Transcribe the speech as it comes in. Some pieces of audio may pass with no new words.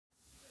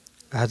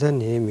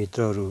आदरणीय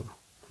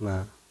मित्रहरूमा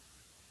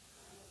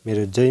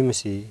मेरो जय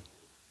मसी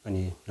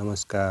अनि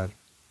नमस्कार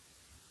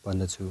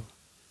भन्दछु।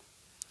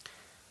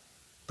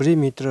 प्रिय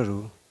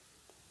मित्रहरू,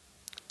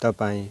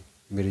 तपाईँ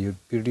मेरो यो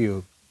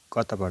भिडियो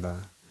कताबाट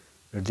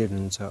हेर्दै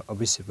हुनुहुन्छ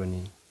अवश्य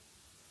पनि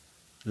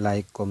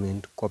लाइक,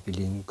 कमेन्ट, कपी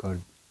लिङ्क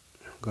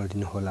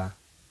गरिदिनु होला।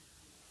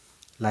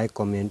 लाइक,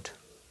 कमेन्ट,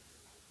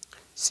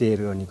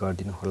 सेयर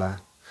गरिदिनु होला।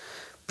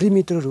 प्रिय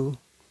मित्रहरू,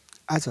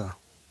 आज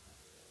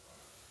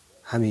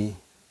हामी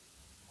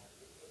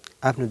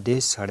आफ्नो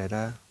देश छोडेर,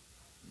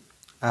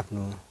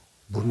 आफ्नो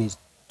भूमि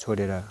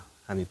छोडेर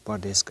हामी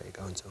परदेश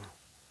गएका हुन्छौँ।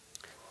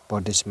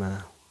 परदेशमा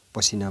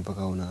पसिना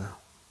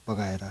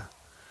बगाएर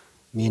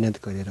मेहनत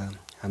गरेर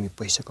हामी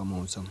पैसा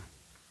कमाउँछौँ।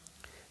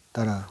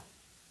 तर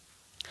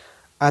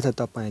आज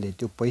तपाईले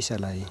त्यो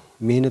पैसालाई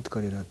मेहनत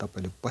गरेर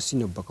तपाईले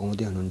पसिना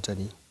बगाउँदै हुनुहुन्छ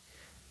नि,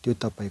 त्यो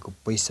तपाईको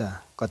पैसा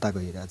कता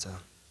गइरहेछ?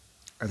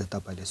 आज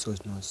तपाईले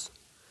सोच्नुहोस्।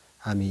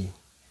 हामी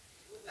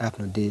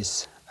आफ्नो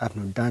देश,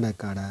 आफ्नो डाँडा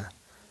काँडा,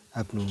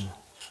 आफ्नो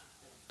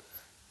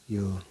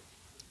यो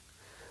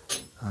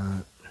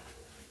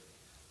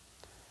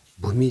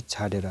भूमि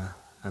छाडेर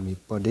हामी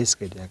परदेश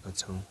गइरहेका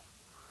छौँ।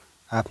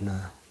 आफ्ना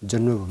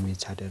जन्मभूमि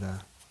छाडेर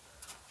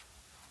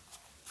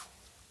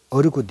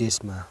अरूको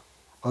देशमा,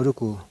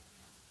 अरूको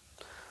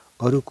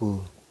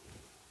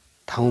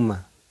ठाउँमा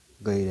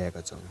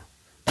गइरहेका छौँ।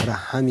 र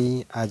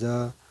हामी आज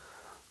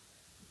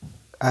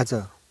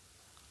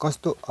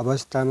कस्तो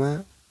अवस्थामा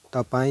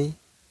तपाईँ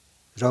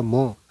र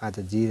म आज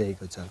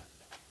जिइरहेको छ,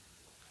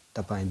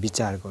 तपाईँ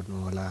विचार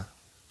गर्नुहोला।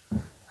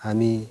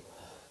 हामी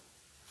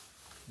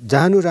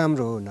जानु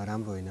राम्रो हो,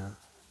 नराम्रो होइन।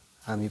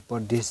 हामी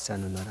परदेश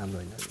जानु नराम्रो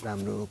होइन,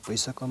 राम्रो हो।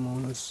 पैसा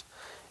कमाउनुहोस्,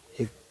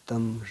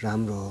 एकदम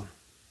राम्रो हो।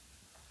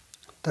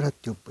 तर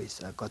त्यो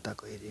पैसा कता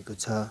गइरहेको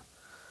छ,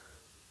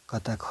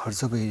 कता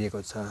खर्च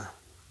भइरहेको छ,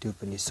 त्यो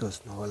पनि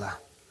सोच्नुहोला।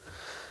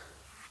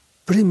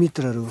 प्रिय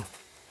मित्रहरू,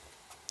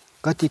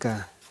 कतिका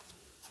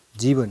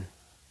जीवन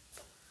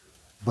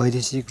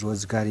वैदेशिक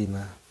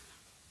रोजगारीमा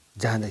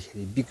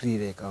जाँदाखेरि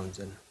बिग्रिरहेका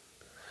हुन्छन्।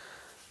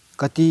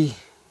 कति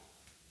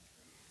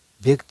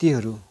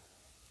व्यक्तिहरू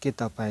के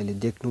तपाईले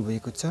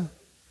देख्नुभएको छ?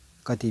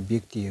 कति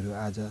व्यक्तिहरू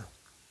आज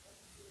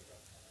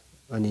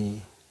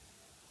अनि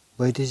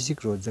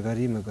वैदेशिक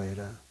रोजगारीमा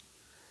गएर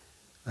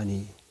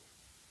अनि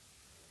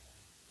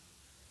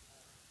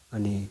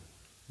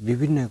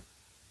विभिन्न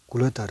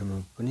कुलतहरूमा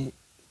पनि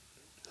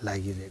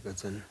लागिरहेका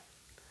छन्।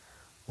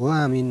 हो,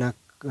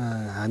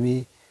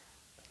 हामी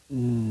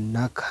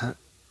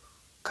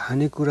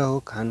खानेकुरा हो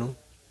खानु,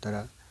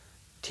 तर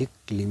ठिक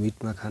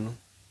लिमिटमा खानु।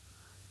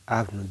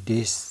 आफ्नो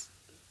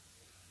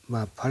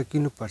देशमा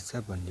फर्किनुपर्छ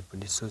भन्ने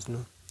पनि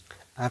सोच्नु।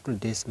 आफ्नो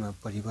देशमा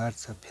परिवार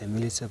छ,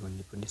 फ्यामिली छ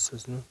भन्ने पनि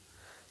सोच्नु।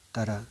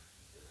 तर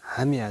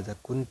हामी आज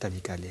कुन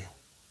तरिकाले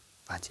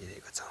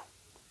बाँचिरहेका छौँ?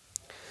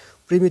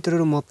 प्रिय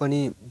मित्रहरू, म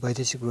पनि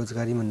वैदेशिक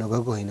रोजगारीमा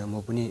नगएको होइन,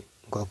 म पनि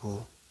गएको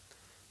हो।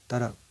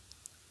 तर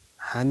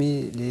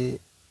हामीले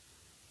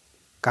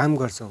काम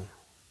गर्छौँ,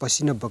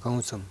 पसिना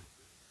बगाउँछौँ,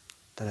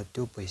 तर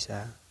त्यो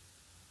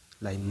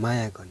पैसालाई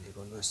माया गर्ने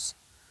गर्नुहोस्।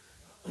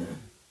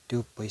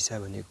 त्यो पैसा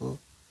भनेको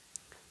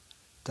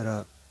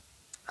तर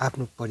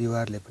आफ्नो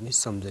परिवारले पनि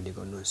सम्झने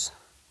गर्नुहोस्।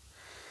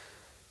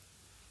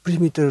 प्रिय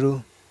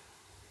मित्रहरू,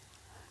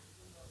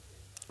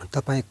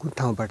 तपाईँ कुन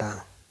ठाउँबाट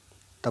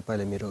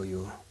तपाईले मेरो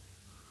यो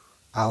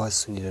आवाज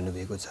सुनिरहनु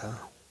भएको छ?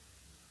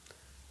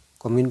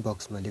 कमेन्ट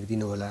बक्समा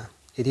लेखिदिनु होला।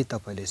 यदि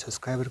तपाईले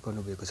सब्स्क्राइबर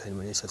गर्नुभएको छैन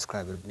भने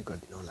सब्स्क्राइबर पनि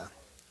गरिदिनु होला।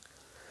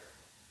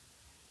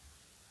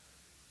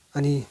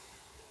 अनि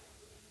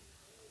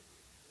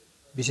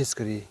विशेष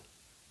गरी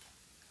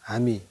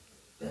हामी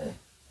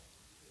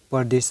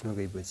परदेशमा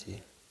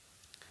गएपछि,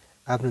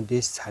 आफ्नो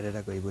देश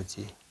छाडेर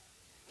गएपछि,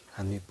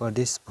 हामी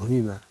परदेश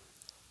भूमिमा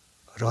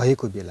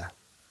रहेको बेला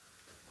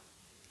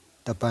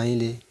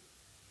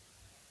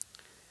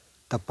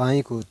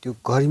तपाईको त्यो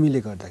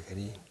गर्मीले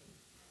गर्दाखेरि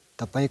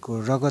तपाईको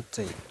रगत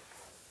चाहिँ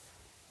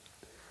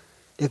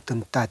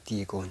एकदम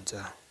तातिएको हुन्छ।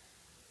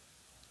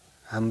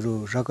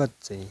 हाम्रो रगत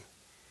चाहिँ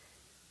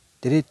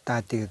धेरै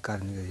तातिएको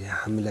कारणले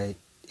हामीलाई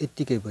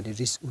यत्तिकै पनि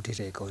रिस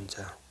उठिरहेको हुन्छ।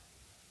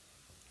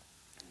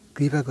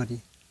 कृपया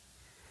गरी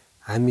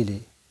हामीले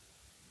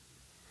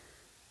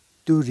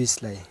त्यो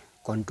रिसलाई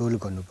कन्ट्रोल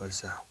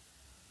गर्नुपर्छ।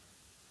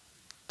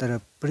 तर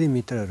प्रिय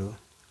मित्रहरू,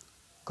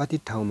 कति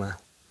ठाउँमा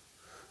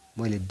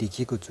मैले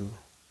देखेको छु,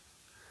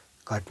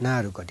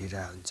 घटनाहरू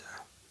घटिरहेको हुन्छ।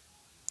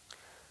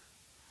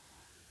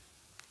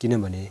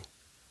 किनभने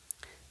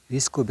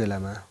रिसको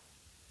बेलामा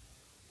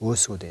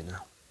होस हुँदैन।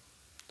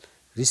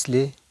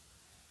 रिसले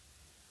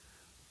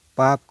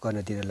पाप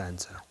गर्नतिर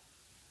लान्छ।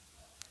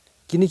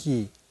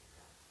 किनकि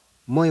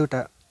म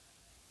एउटा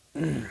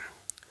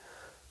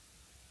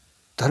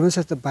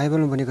धर्मशास्त्र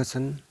बाइबलमा भनेका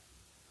छन्,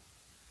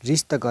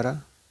 रिस त गर,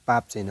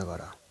 पाप चाहिँ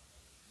नगर।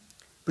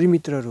 प्रिय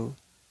मित्रहरू,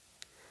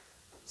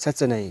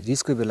 साँच्चै नै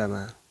रिसको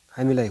बेलामा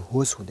हामीलाई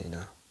होस हुँदैन।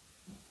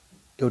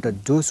 एउटा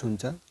जोस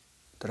हुन्छ,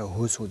 तर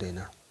होस हुँदैन।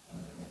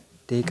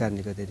 त्यही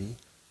कारणले गर्दाखेरि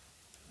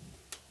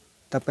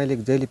तपाईले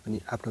जहिले पनि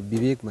आफ्नो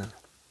विवेकमा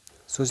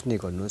सोच्ने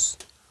गर्नुहोस्।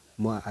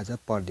 म आज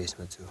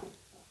परदेशमा छु।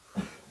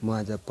 म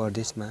आज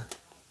परदेशमा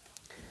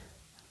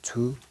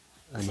छु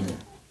अनि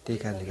त्यही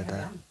कारणले गर्दा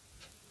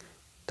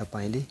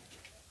तपाईले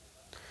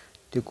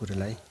त्यो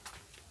कुरालाई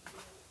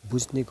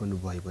बुझ्ने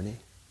गर्नुभयो भने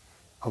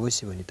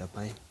अवश्य पनि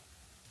तपाईँ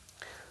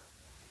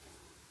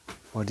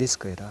परदेश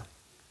गएर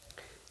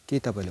के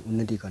तपाईले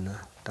उन्नति गर्न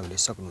तपाईले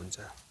सक्नुहुन्छ।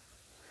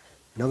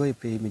 नभए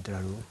प्रिय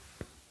मित्रहरू,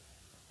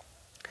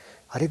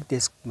 हरेक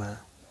देशमा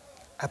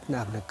आफ्ना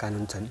आफ्ना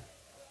कानुन छन्।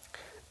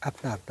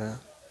 आफ्ना आफ्ना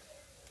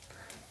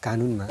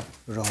कानुनमा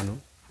रहनु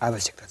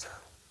आवश्यकता छ।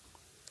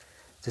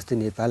 जस्तै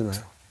नेपालमा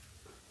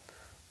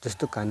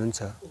जस्तो कानुन छ,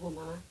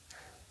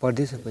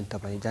 परदेशमा पनि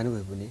तपाईँ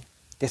जानुभयो भने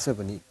त्यसमा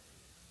पनि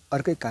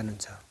अर्कै कानुन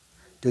छ।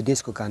 त्यो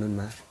देशको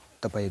कानुनमा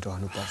तपाईँ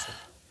रहनुपर्छ।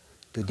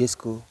 त्यो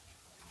देशको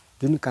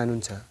जुन कानुन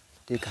छ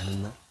त्यही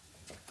कानुनमा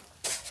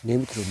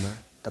नियमित रूपमा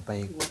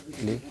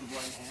तपाईले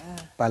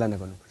पालना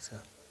गर्नुपर्छ।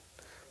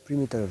 प्रिय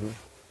मित्रहरू,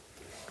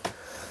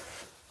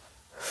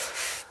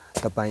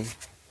 तपाईँ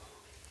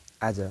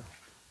आज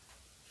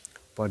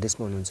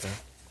परदेशमा हुनुहुन्छ।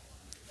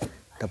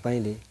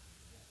 तपाईले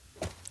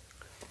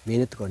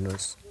मेहनत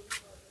गर्नुहोस्।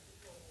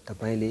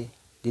 तपाईले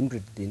दिन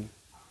प्रतिदिन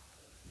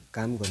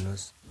काम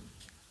गर्नुहोस्।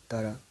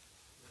 तर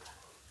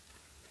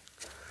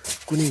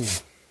कुनै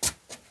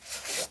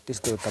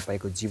त्यस्तो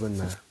तपाईको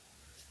जीवनमा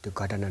त्यो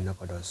घटना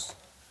नघटोस्।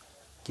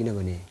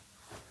 किनभने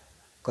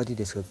कति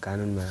देशको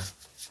कानुनमा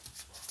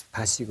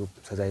फाँसीको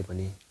सजाय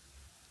पनि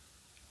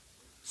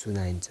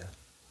सुनाइन्छ।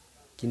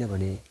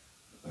 किनभने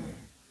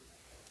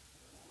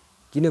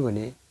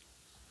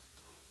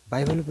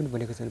बाइबलले पनि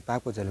भनेको छ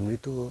पापको जल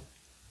मृत्यु हो।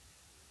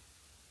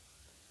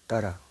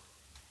 तर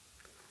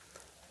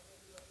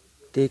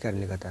त्यही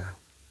कारणले गर्दा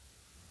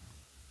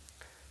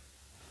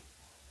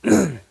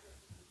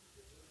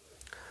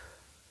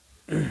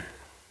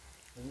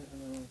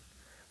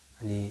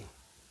अनि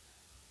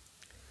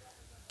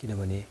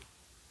किनभने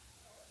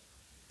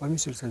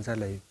परमेश्वर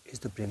संसारलाई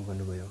यस्तो प्रेम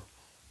गर्नुभयो,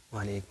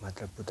 उहाँले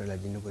एकमात्र पुत्रलाई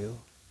दिनुभयो,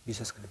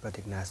 विश्वास गर्ने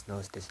प्रत्येक नाश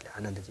नहोस्, त्यसले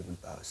आनन्द जीवन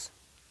पाओस्।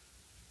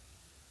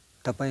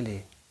 तपाईले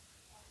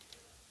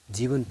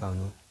जीवन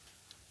पाउनु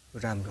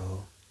राम्रो हो,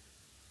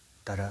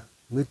 तर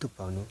मृत्यु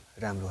पाउनु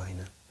राम्रो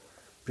होइन।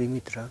 प्रिय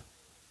मित्र,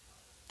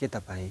 के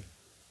तपाईँ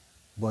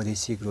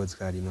वैदेशिक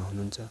रोजगारीमा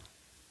हुनुहुन्छ?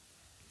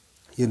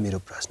 यो मेरो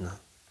प्रश्न।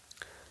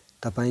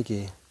 तपाईके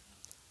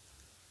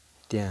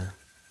त्यहाँ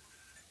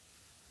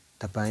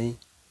तपाईँ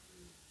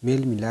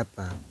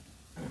मेलमिलापमा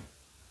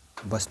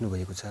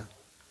बस्नुभएको छ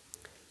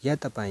या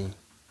तपाईँ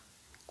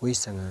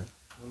कोहीसँग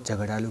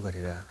झगडालु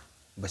गरेर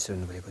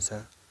बसिरहनु भएको छ?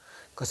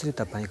 कसरी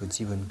तपाईको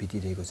जीवन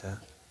बितिरहेको छ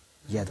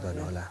याद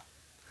गर्नुहोला।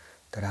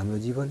 तर हाम्रो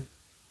जीवन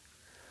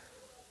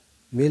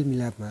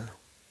मेलमिलापमा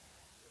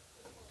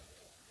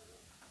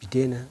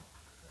बितेन।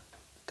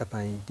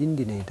 तपाईँ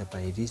दिनदिनै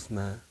तपाईँ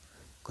रिसमा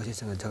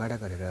कसैसँग झगडा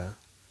गरेर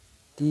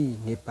ती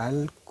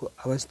नेपालको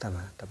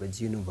अवस्थामा तपाईँ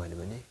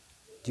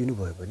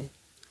जिउनुभयो भने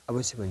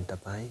अवश्य पनि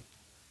तपाईँ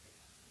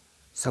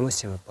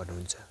समस्यामा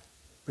पर्नुहुन्छ।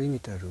 प्रिय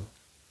मित्रहरू,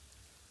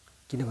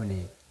 किनभने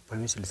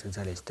परमेश्वरले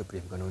संसारलाई यस्तो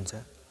प्रेम गर्नुहुन्छ,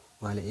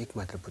 उहाँले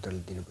एकमात्र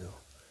पुत्रलाई दिनुभयो।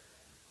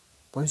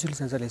 परमेश्वरले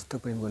संसारलाई यस्तो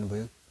प्रेम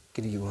गर्नुभयो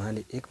किनकि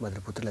उहाँले एकमात्र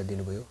पुत्रलाई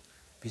दिनुभयो।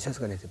 विश्वास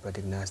गर्ने चाहिँ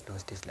प्रत्येक नाश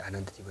नहोस्, त्यसले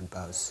आनन्द जीवन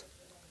पाओस्।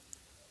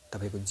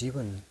 तपाईको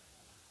जीवन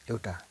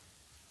एउटा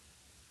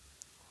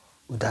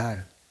उद्धारको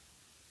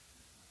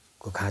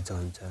खाँचो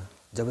हुन्छ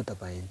जब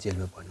तपाईँ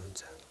जेलमा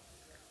पर्नुहुन्छ।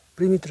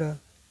 प्रिय मित्र,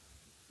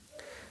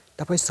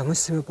 तपाईँ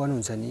समस्यामा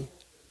पर्नुहुन्छ नि,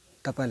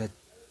 तपाईलाई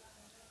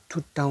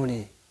छुट्टाउने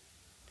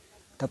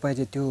तपाईँ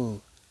चाहिँ त्यो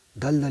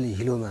दलदली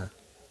हिलोमा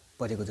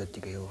परेको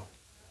जत्तिकै हो।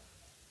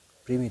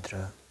 प्रिय मित्र,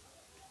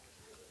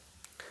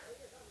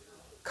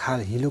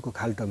 हिलोको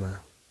खाल्टोमा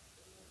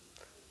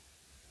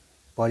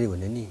पर्यो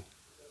भने नि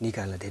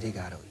निकाल्न धेरै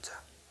गाह्रो हुन्छ।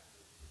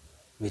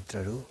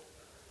 मित्रहरू,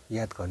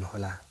 याद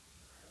गर्नुहोला,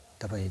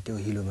 तपाईँ त्यो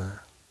हिलोमा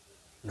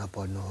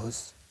नपर्नुहोस्।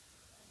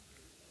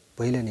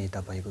 पहिला नै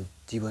तपाईको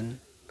जीवन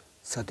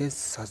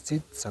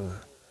सचेतसँग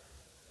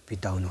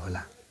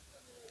बिताउनुहोला।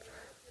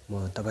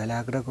 म तपाईलाई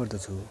आग्रह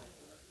गर्दछु,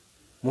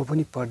 म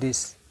पनि परदेश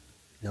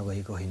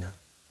नगएको होइन,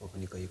 म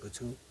पनि गएको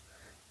छु।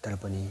 तर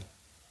पनि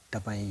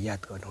तपाईँ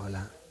याद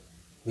गर्नुहोला,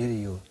 मेरो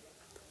यो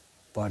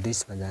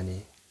परदेशमा जाने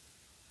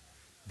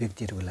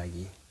व्यक्तिहरूको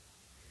लागि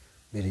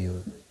मेरो यो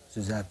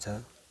सुझाव छ।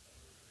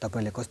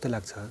 तपाईलाई कस्तो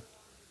लाग्छ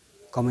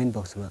कमेन्ट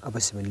बक्समा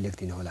अवश्य पनि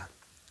लेखिदिनु होला।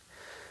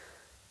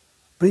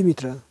 प्रिय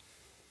मित्र,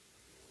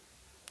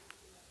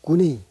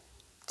 कुनै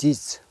चिज,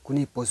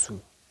 कुनै पशु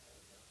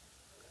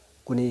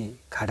कुनै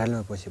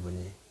खाडलमा पस्यो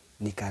भने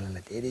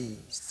निकाल्नलाई धेरै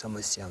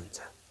समस्या हुन्छ,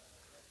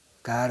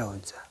 गाह्रो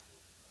हुन्छ।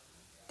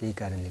 त्यही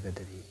कारणले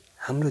गर्दाखेरि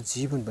हाम्रो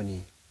जीवन पनि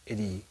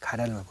यदि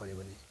खाडलमा पर्यो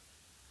भने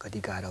कति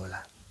गाह्रो होला,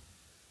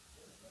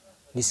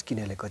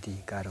 निस्किनलाई कति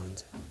गाह्रो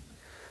हुन्छ।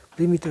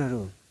 प्रिय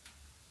मित्रहरू,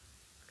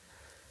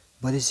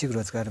 वैदेशिक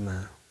रोजगारमा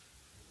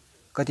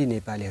कति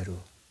नेपालीहरू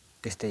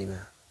त्यस्तैमा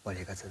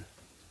परेका छन्।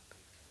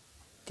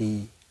 ती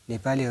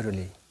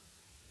नेपालीहरूले,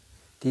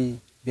 ती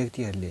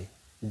व्यक्तिहरूले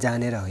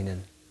जानेर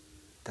होइनन्,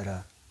 तर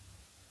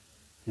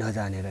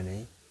नजानेर नै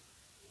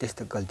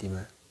त्यस्तो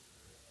गल्तीमा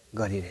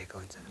गरिरहेका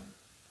हुन्छन्।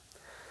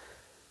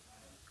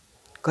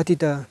 कति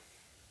त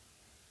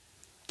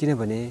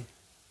किनभने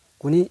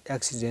कुनै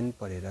एक्सिडेन्ट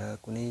परेर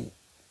कुनै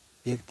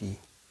व्यक्ति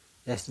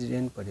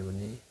एक्सिडेन्ट पर्यो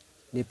भने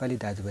नेपाली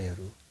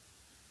दाजुभाइहरू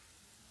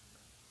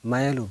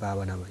मायालु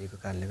भावना भएको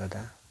कारणले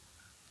गर्दा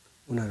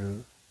उनीहरू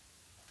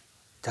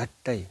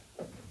झट्टै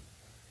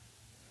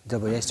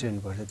जब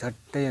एक्सिडेन्ट पर्छ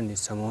झट्टै अनि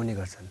समाउने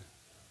गर्छन्।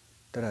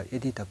 तर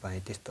यदि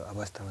तपाईँ त्यस्तो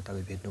अवस्थामा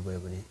तपाईँ भेट्नुभयो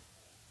भने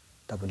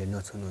तपाईँले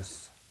नछुनुहोस्,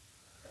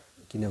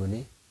 किनभने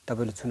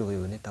तपाईँले छुनुभयो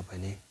भने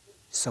तपाईँ नै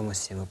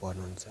समस्यामा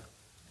पर्नुहुन्छ,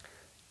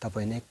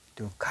 तपाईँ नै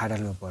त्यो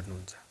खाडलमा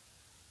पर्नुहुन्छ।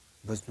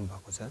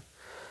 बुझ्नुभएको छ?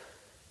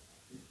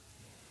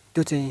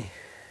 त्यो चाहिँ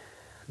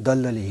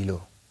दलदली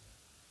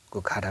हिलोको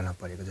खाडलमा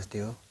परेको जस्तै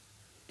हो।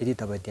 यदि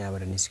तपाईँ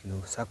त्यहाँबाट निस्किनु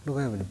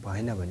सक्नुभयो भने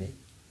भएन भने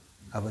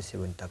अवश्य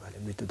पनि तपाईँले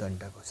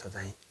मृत्युदण्डको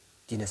सजाय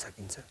दिन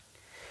सकिन्छ।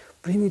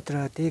 प्रिय मित्र,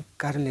 त्यही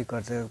कारणले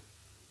गर्दा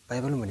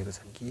बाइबलमा भनेको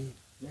छन् कि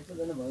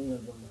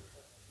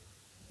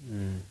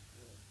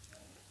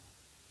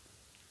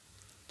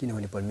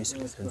किनभने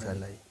परमेश्वरले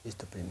संसारलाई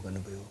यस्तो प्रेम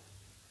गर्नुभयो,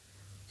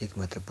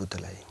 एकमात्र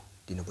पुत्रलाई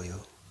दिनुभयो,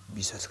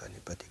 विश्वास गर्ने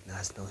प्रत्येक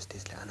नाश नहोस्,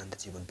 त्यसले आनन्द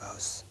जीवन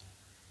पाओस्।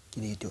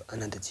 किनकि त्यो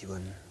आनन्द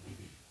जीवन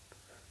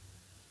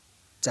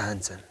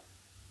चाहन्छन्।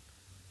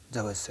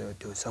 जब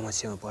त्यो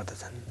समस्यामा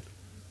पर्दछन्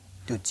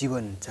त्यो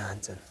जीवन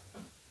चाहन्छन्।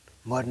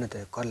 मर्न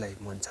त कसलाई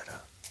मन छ र?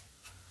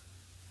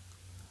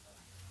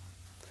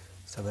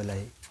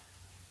 सबैलाई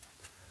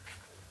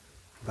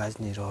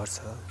बाँच्ने रहर छ,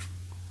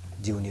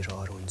 जिउने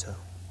रहर हुन्छ,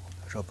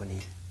 र पनि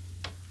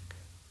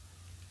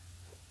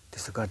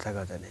त्यसो गर्दा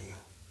गर्दा नै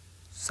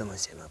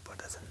समस्यामा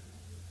पर्दछन्।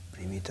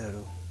 प्रिय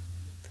मित्रहरू,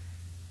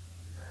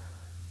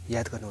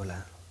 याद गर्नुहोला,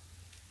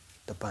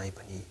 तपाईँ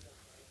पनि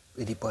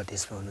यदि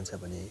परदेशमा हुनुहुन्छ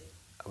भने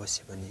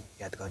अवश्य पनि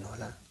याद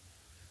गर्नुहोला,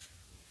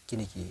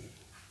 किनकि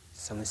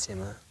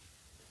समस्यामा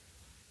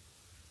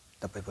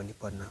तपाईँ पनि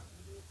पर्न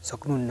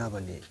सक्नुहुन्न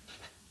भन्ने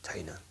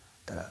छैन।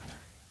 तर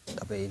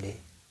तपाईँले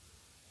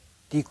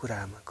ती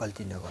कुरामा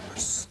गल्ती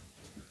नगर्नुहोस्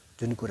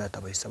जुन कुरा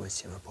तपाईँ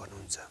समस्यामा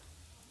पर्नुहुन्छ।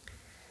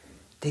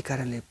 त्यही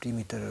कारणले प्रिय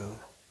मित्रहरू,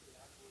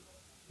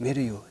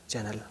 मेरो यो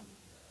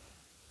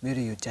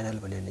च्यानल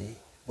भने नै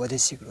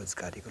वैदेशिक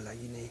रोजगारीको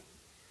लागि नै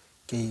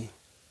केही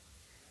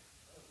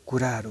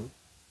कुराहरू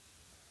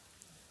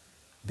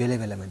बेला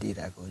बेलामा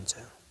दिइरहेको हुन्छ।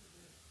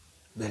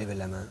 बेला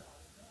बेलामा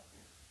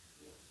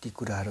ती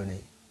कुराहरू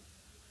नै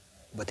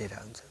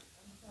बताइरहेको हुन्छ,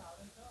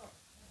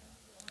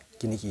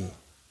 किनकि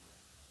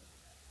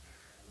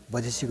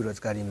वैदेशिक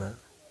रोजगारीमा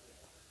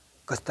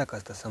कस्ता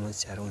कस्ता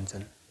समस्याहरू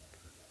हुन्छन्,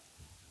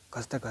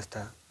 कस्ता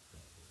कस्ता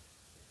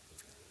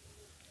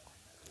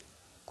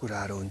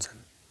कुराहरू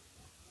हुन्छन्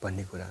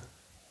भन्ने कुरा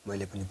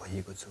मैले पनि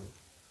भइएको छु।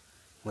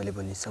 मैले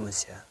पनि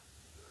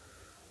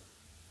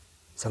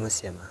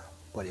समस्यामा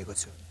परेको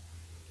छु।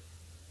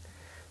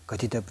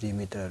 कति त प्रिय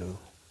मित्रहरू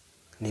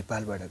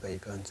नेपालबाट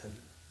गएका हुन्छन्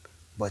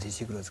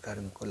वैदेशिक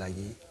रोजगारको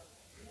लागि।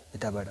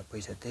 यताबाट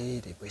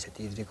धेरै पैसा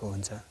तिरेको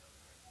हुन्छ,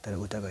 तर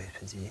उता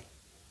गएपछि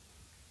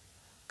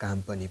काम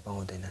पनि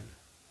पाउँदैनन्।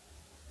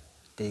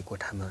 त्यही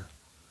कोठामा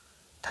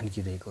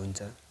थन्किरहेको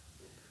हुन्छ,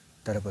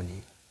 तर पनि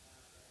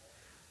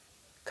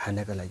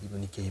खानाका लागि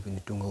पनि केही पनि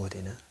टुङ्गो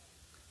हुँदैन,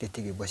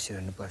 त्यत्तिकै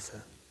बसिरहनुपर्छ।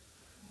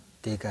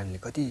 त्यही कारणले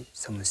कति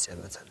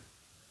समस्यामा छन्।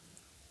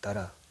 तर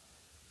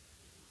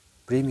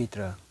प्रिय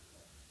मित्र,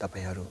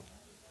 तपाईँहरू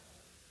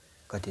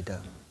कति त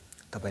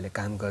तपाईँले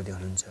काम गर्दै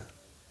हुनुहुन्छ,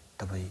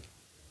 तपाईँ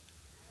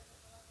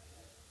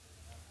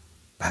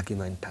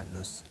भाग्यमान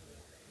ठान्नुहोस्,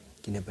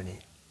 किनभने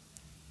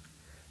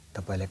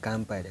तपाईँलाई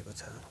काम पाइरहेको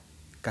छ,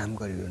 काम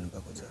गरिरहनु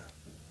भएको छ।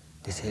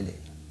 त्यसैले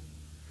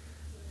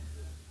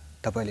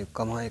तपाईँले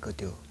कमाएको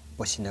त्यो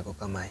पसिनाको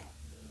कमाइ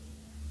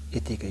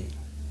यतिकै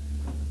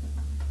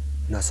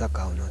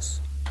नसकाउनुहोस्।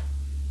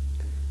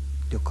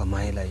 त्यो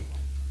कमाइलाई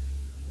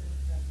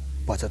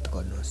बचत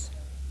गर्नुहोस्।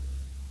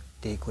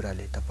 त्यही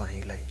कुराले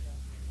तपाईँलाई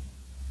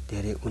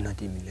धेरै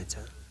उन्नति मिल्नेछ।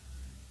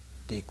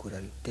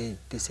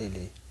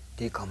 त्यसैले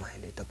त्यही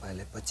कमाइले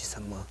तपाईँलाई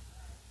पछिसम्म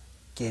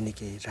केही न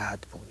केही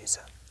राहत पुग्नेछ।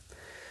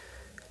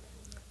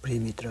 प्रिय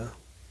मित्र,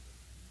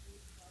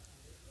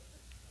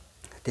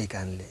 त्यही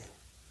कारणले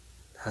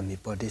हामी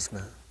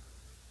परदेशमा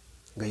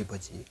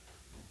गएपछि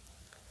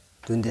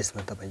जुन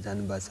देशमा तपाईँ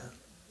जानुभएको छ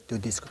त्यो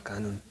देशको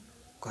कानुन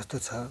कस्तो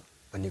छ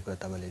भन्ने कुरा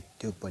तपाईँले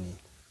त्यो पनि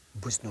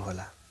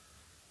बुझ्नुहोला।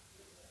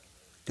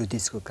 त्यो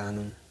देशको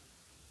कानुन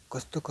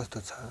कस्तो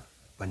छ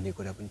भन्ने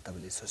कुरा पनि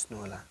तपाईँले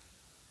सोच्नुहोला।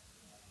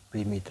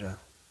 प्रिय मित्र,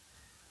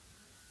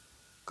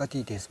 कति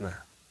देशमा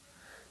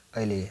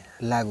अहिले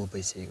लागू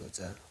भइसकेको छ।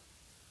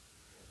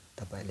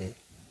 तपाईँले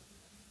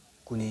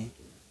कुनै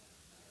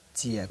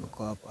चियाको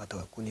कप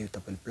अथवा कुनै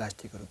तपाईँले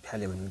प्लास्टिकहरू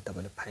फ्याल्यो भने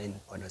तपाईँले फाइन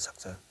पर्न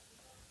सक्छ।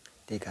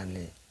 त्यही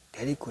कारणले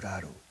धेरै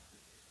कुराहरू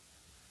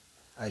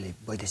अहिले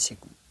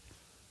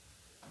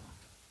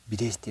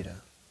विदेशतिर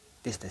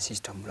त्यस्ता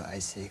सिस्टमहरू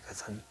आइसकेका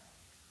छन्।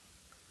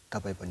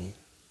 तपाईँ पनि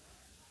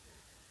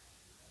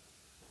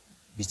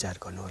विचार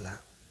गर्नुहोला।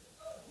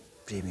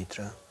 प्रिय मित्र,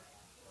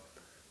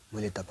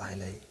 मैले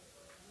तपाईँलाई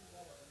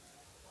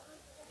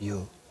यो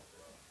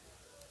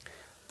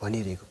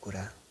भनिरहेको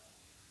कुरा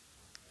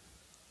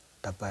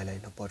तपाईँलाई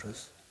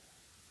नपरोस्,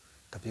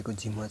 तपाईको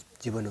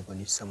जीवनमा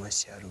पनि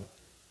समस्याहरू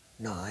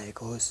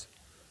नआएको होस्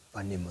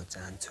भन्ने म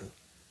चाहन्छु।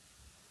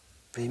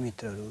 प्रिय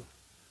मित्रहरू,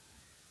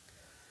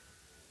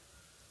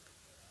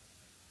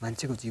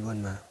 मान्छेको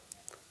जीवनमा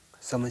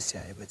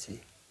समस्या आएपछि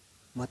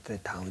मात्रै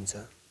थाहा हुन्छ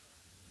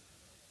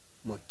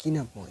म किन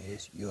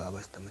यो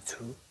अवस्थामा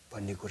छु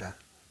भन्ने कुरा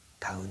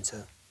थाहा हुन्छ।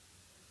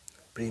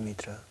 प्रिय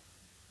मित्र,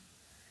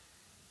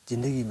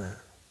 जिन्दगीमा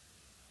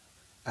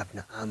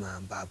आफ्ना आमा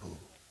बाबु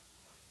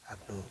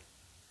आफ्नो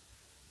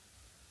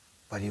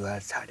परिवार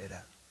छाडेर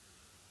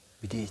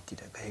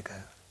विदेशतिर गएका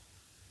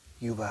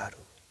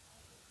युवाहरू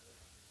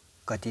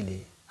कतिले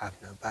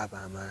आफ्ना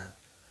बाबाआमा,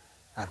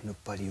 आफ्नो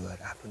परिवार,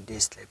 आफ्नो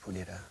देशलाई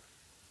भुलेर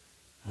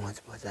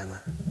मौज मजामा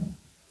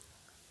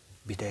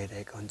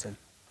बिताइरहेका हुन्छन्।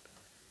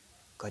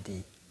 कति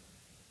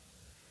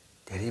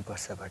धेरै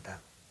वर्षबाट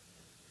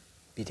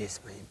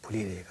विदेशमै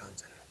भुलिरहेका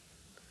हुन्छन्।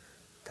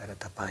 तर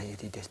तपाईँ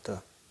यदि त्यस्तो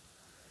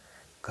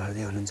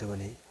गर्दै हुनुहुन्छ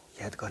भने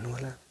याद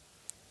गर्नुहोला,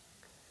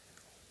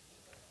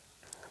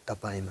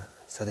 तपाईमा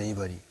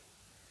सधैँभरि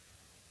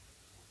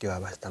त्यो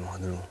अवस्थामा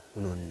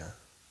हुनुहुन्न,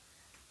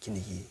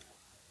 किनकि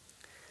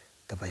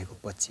तपाईको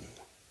पछि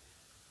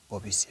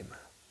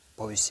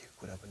भविष्यको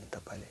कुरा पनि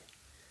तपाईले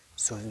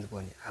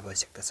सोच्नुपर्ने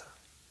आवश्यकता छ।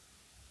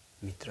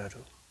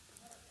 मित्रहरू,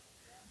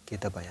 के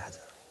तपाईँ आज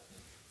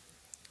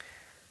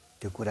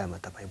त्यो कुरामा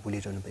तपाईँ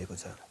भुलिरहनु भएको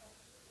छ?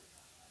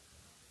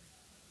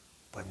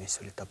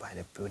 परमेश्वरले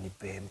तपाईलाई पनि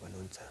प्रेम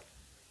गर्नुहुन्छ।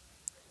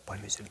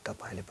 परमेश्वरले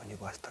तपाईले पनि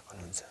वास्ता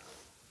गर्नुहुन्छ,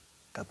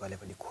 तपाईलाई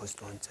पनि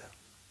खोज्नुहुन्छ।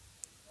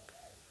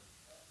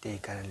 त्यही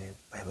कारणले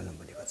बाइबलमा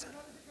भनेको छ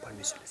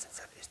परमेश्वरले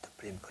संसारलाई यस्तो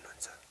प्रेम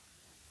गर्नुहुन्छ।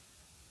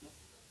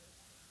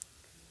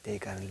 त्यही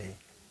कारणले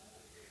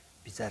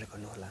विचार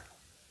गर्नुहोला,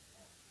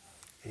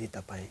 यदि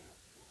तपाईँ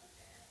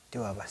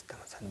त्यो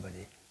अवस्थामा छन्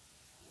भने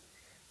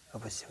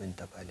अवश्य पनि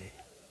तपाईले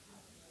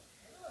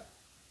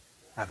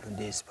आफ्नो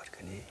देश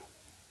फर्कने,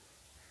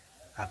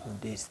 आफ्नो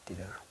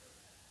देशतिर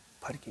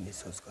फर्किने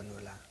सोच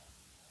गर्नुहोला।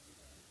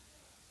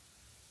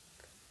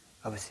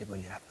 अवश्य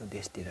पनि आफ्नो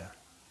देशतिर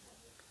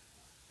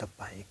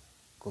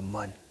तपाईको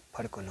मन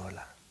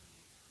फर्काउनुहोला,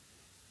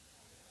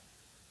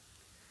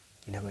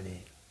 किनभने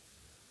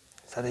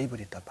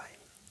सधैँभरि तपाईँ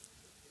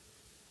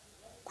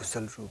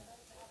कुशल रूप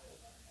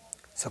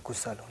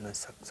सकुशल हुन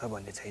सक्छ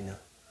भन्ने छैन।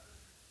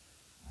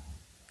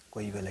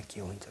 कोही बेला के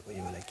हुन्छ, कोही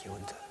बेला के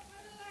हुन्छ।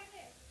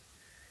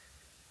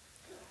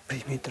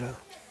 प्रिय मित्र,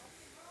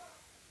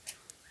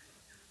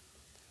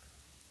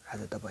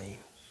 आज तपाईँ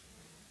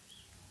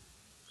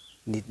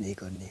निर्णय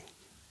गर्ने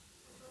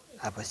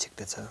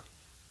आवश्यकता छ।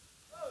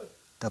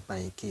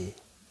 तपाईँ के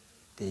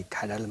त्यही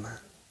खाडलमा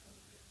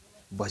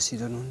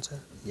बसिरहनुहुन्छ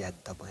या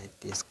तपाईँ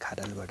त्यस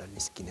खाडलबाट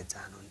निस्किन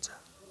चाहनुहुन्छ?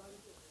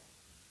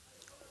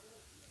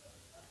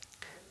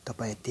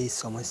 तपाईँ त्यही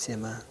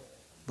समस्यामा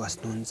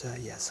बस्नुहुन्छ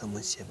या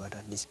समस्याबाट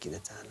निस्किन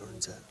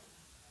चाहनुहुन्छ?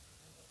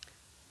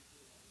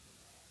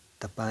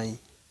 तपाईँ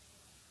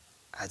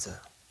आज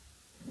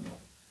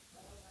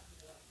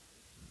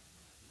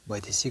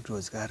वैदेशिक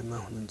रोजगारमा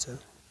हुनुहुन्छ,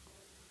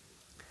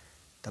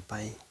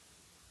 तपाईँ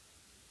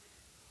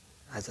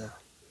आज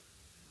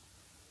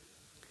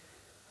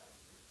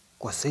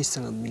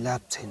कसैसँग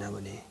मिलाप छैन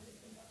भने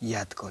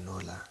याद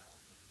गर्नुहोला,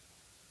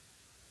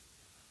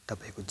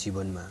 तपाईको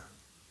जीवनमा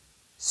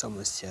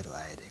समस्याहरू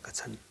आइरहेका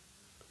छन्।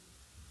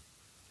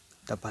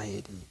 तपाईँ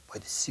यदि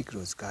वैदेशिक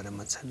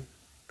रोजगारमा छन्,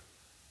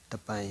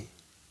 तपाईँ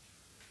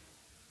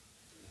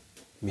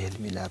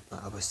मेलमिलापमा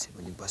अवश्य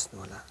पनि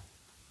बस्नुहोला।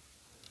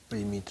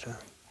 प्रिय मित्र,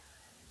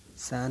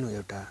 सानो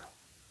एउटा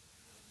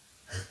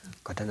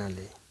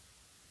घटनाले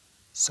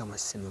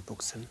समस्यामा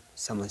पुग्छन्।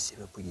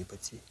 समस्यामा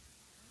पुगेपछि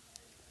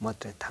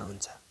मात्रै थाहा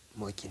हुन्छ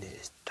म किन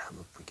यस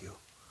ठाउँमा पुग्यो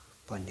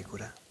भन्ने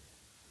कुरा।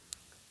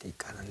 त्यही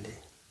कारणले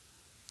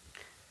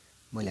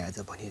मैले आज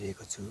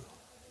भनिरहेको छु,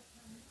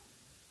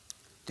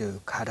 त्यो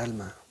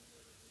खाडलमा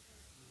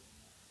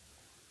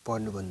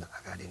पर्नुभन्दा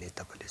अगाडि नै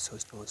तपाईले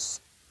सोच्नुहोस्।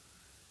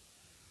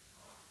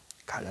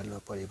 खाडलमा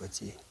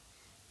परेपछि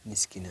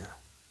निस्किन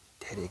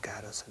धेरै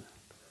गाह्रो छन्,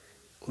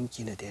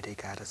 उम्किन धेरै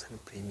गाह्रो छन्।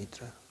 प्रिय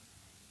मित्र,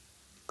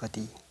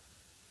 कति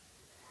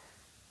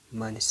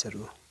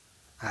मानिसहरू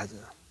आज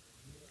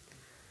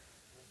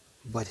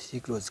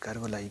वैदेशिक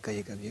रोजगारको लागि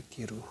गएका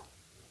व्यक्तिहरू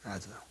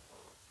आज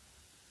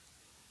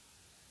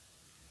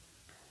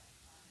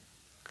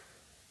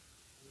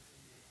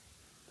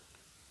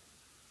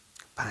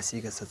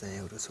फाँसीका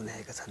सजायहरू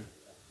सुनाएका छन्।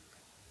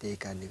 त्यही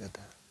कारणले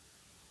गर्दा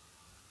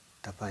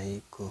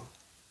तपाईको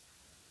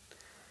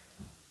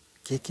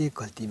के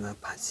गल्तीमा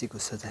फाँसीको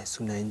सजाय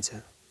सुनाइन्छ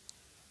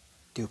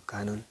त्यो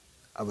कानुन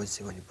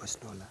अवश्य पनि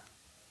बुझ्नुहोला।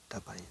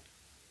 तपाईँ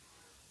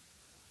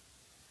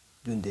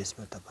जुन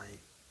देशमा तपाईँ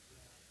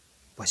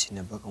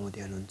पसिना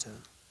बगाउँदै हुनुहुन्छ,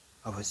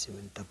 अवश्य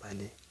पनि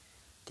तपाईले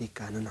ती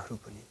कानुनहरू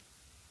पनि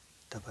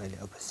तपाईले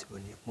अवश्य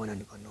पनि मनन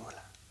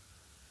गर्नुहोला।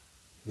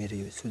 मेरो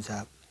यो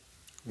सुझाव,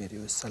 मेरो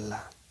यो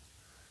सल्लाह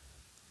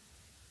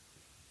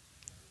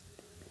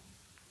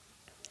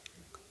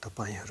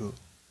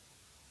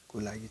तपाईहरूको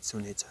लागि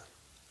छुनेछ।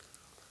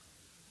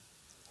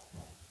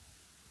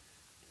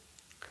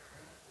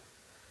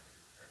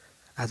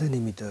 आदरणीय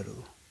मित्रहरू,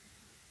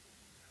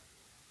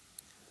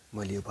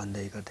 मैले यो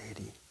भन्दै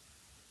गर्दाखेरि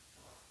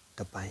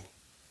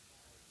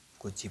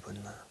तपाईको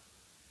जीवनमा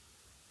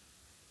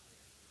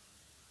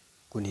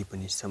कुनै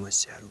पनि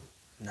समस्याहरू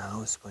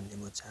नआओस् भन्ने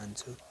म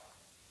चाहन्छु।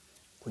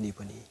 कुनै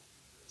पनि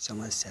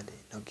समस्याले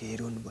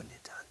नघेरुन् भन्ने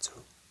चाहन्छु।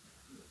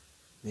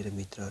 मेरो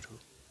मित्रहरू,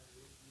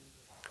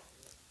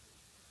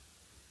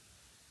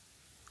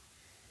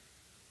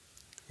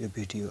 यो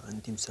भिडियो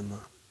अन्तिमसम्म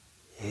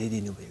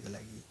हेरिदिनु भएको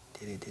लागि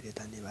धेरै धेरै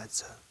धन्यवाद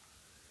छ।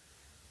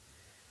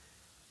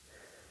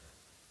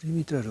 प्रिय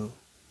मित्रहरू,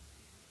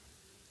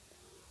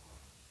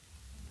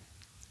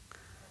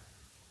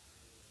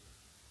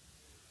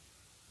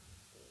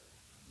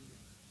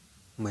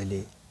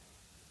 मैले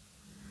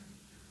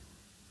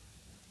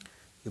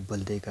यो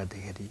बोल्दै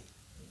गर्दाखेरि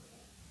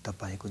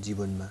तपाईको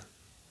जीवनमा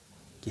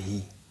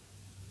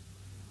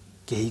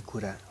केही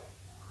कुरा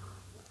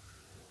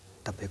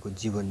तपाईको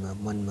जीवनमा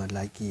मनमा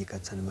लागिएका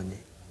छन् भने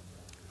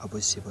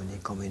अवश्य पनि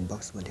कमेन्ट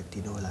बक्समा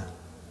लेखिदिनु होला।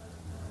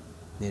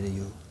 मेरो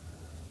यो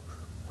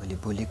मैले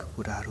बोलेको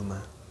कुराहरूमा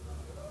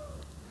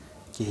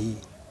केही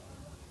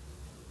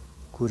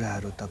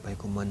कुराहरू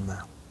तपाईको मनमा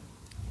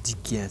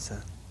जिज्ञासा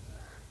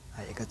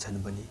आएका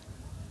छन् भने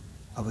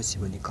अवश्य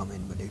पनि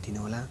कमेन्टमा लेखिदिनु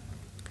होला।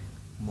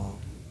 म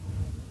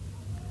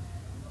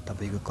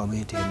तपाईको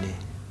कमेन्ट हेर्ने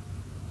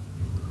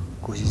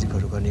कोसिस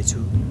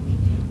गर्नेछु।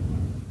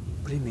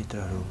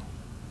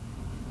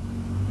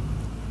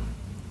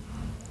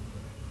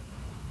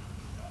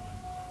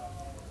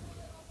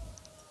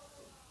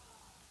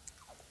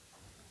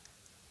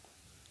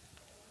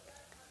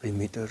 प्रिय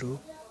मित्रहरू,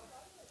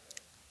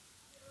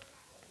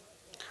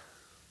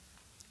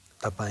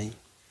 तपाई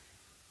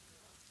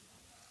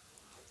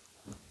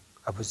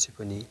अवश्य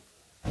पनि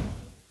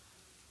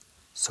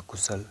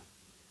सकुशल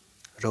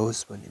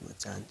रहोस् भन्ने म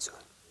चाहन्छु।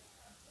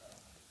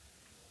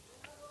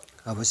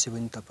 अवश्य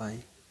पनि तपाई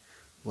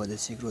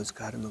वैदेशिक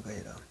रोजगारमा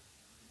गएर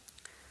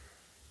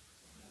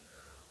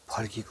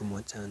फर्केको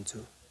म चाहन्छु।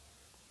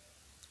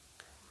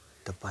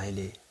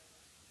 तपाईले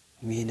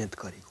मेहनत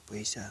गरेको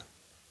पैसा,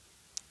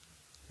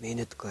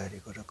 मेहनत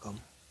गरेको रकम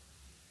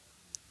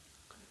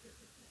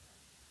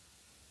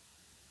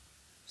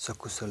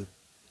सकुशल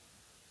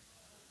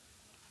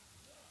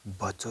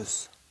बचोस्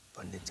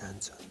भन्ने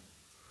चाहन्छु।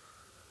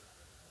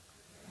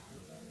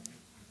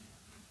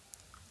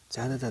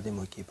 जाँदै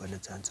म के भन्न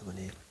चाहन्छु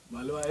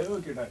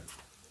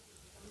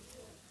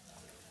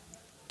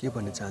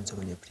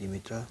भने प्रिय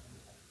मित्र,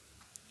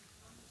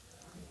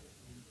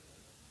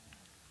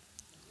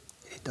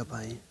 यदि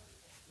तपाईँ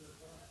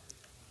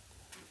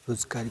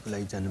रोजगारीको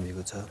लागि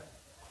जानुभएको छ,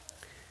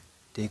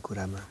 त्यही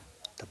कुरामा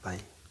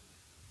तपाईँ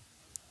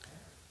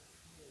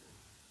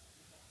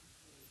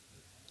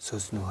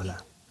सोच्नुहोला,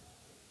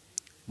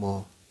 म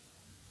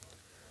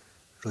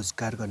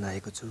रोजगार गर्न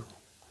आएको छु,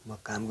 म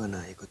काम गर्न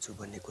आएको छु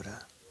भन्ने कुरा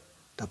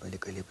तपाईले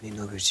कहिले पनि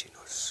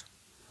नबिर्सिनुहोस्।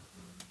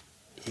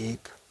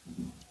 एक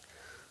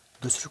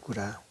दोस्रो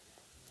कुरा,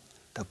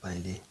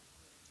 तपाईले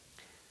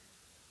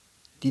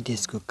ती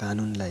देशको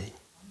कानुनलाई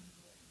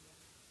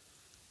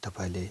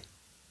तपाईले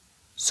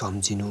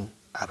सम्झिनु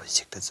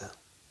आवश्यकता छ।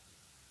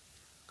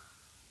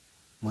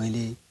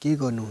 मैले के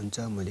गर्नुहुन्छ,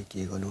 मैले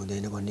के गर्नु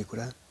हुँदैन भन्ने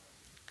कुरा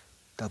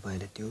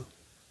तपाईले त्यो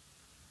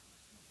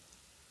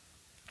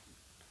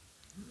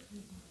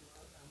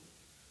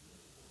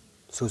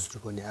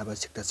सोच्नुपर्ने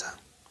आवश्यकता छ।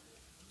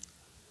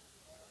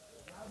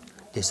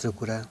 तेस्रो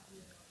कुरा,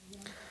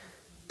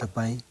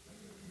 तपाईँ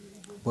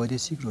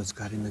वैदेशिक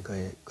रोजगारीमा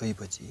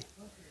गएपछि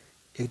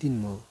एक दिन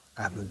म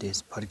आफ्नो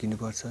देश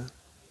फर्किनुपर्छ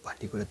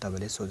भन्ने कुरा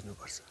तपाईले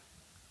सोच्नुपर्छ।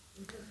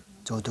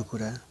 चौथो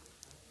कुरा,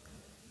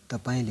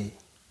 तपाईले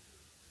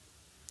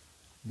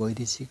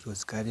वैदेशिक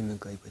रोजगारीमा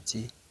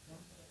गएपछि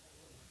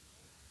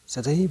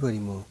सधैँभरि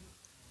म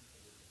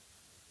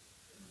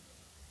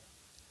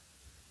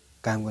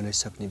काम गर्न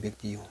सक्ने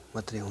व्यक्ति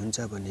मात्रै हुन्छ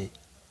भन्ने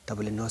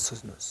तपाईले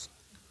नसोच्नुहोस्।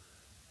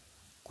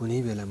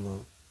 कुनै बेला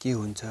म के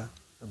हुन्छ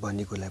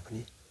भन्ने कुरा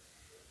पनि,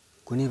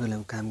 कुनै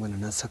बेला काम गर्न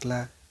नसक्ला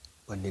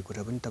भन्ने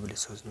कुरा पनि तपाईले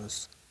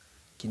सोच्नुहोस्।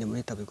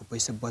 किनभने तपाईको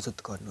पैसा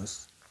बचत गर्नुहोस्,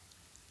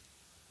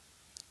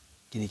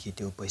 किनकि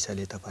त्यो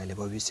पैसाले तपाईले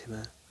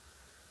भविष्यमा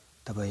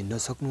तपाई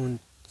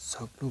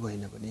सक्नु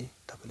भएन भने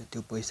तपाईले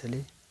त्यो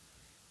पैसाले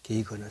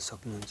केही गर्न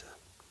सक्नुहुन्छ।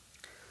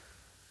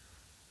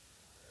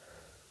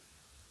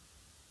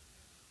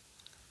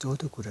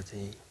 चौथो कुरा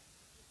चाहिँ,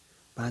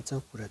 पाँचौं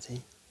कुरा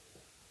चाहिँ,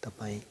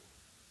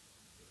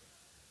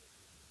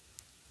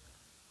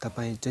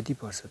 तपाईँ जति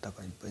वर्ष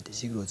तपाईँ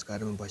वैदेशिक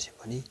रोजगारमा बसे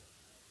पनि,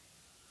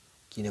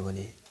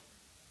 किनभने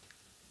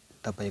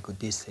तपाईको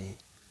देश चाहिँ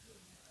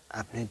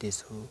आफ्नै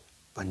देश हो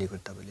भन्ने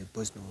कुरा तपाईले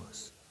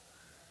बुझ्नुहोस्।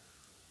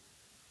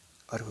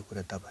 अर्को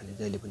कुरा, तपाईले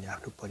जहिले पनि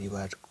आफ्नो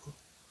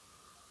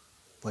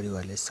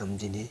परिवारलाई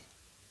सम्झिने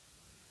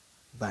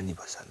बानी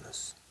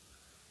बसाल्नुहोस्।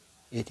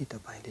 यदि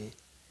तपाईले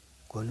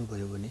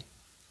गर्नुभयो भने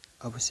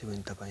अवश्य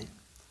पनि तपाईँ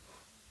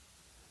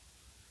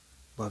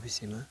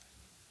भविष्यमा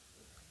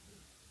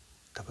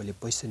तपाईले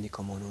पैसा नि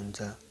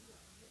कमाउनुहुन्छ,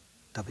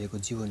 तपाईको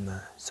जीवनमा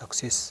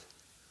सक्सेस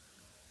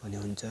पनि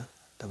हुन्छ,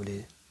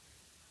 तपाईले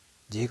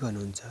जे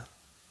गर्नुहुन्छ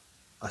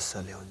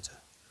असलै हुन्छ।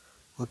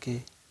 ओके,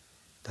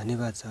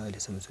 धन्यवाद छ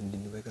अहिलेसम्म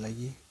सुनिदिनु भएको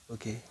लागि।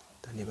 ओके,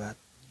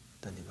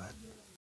 धन्यवाद।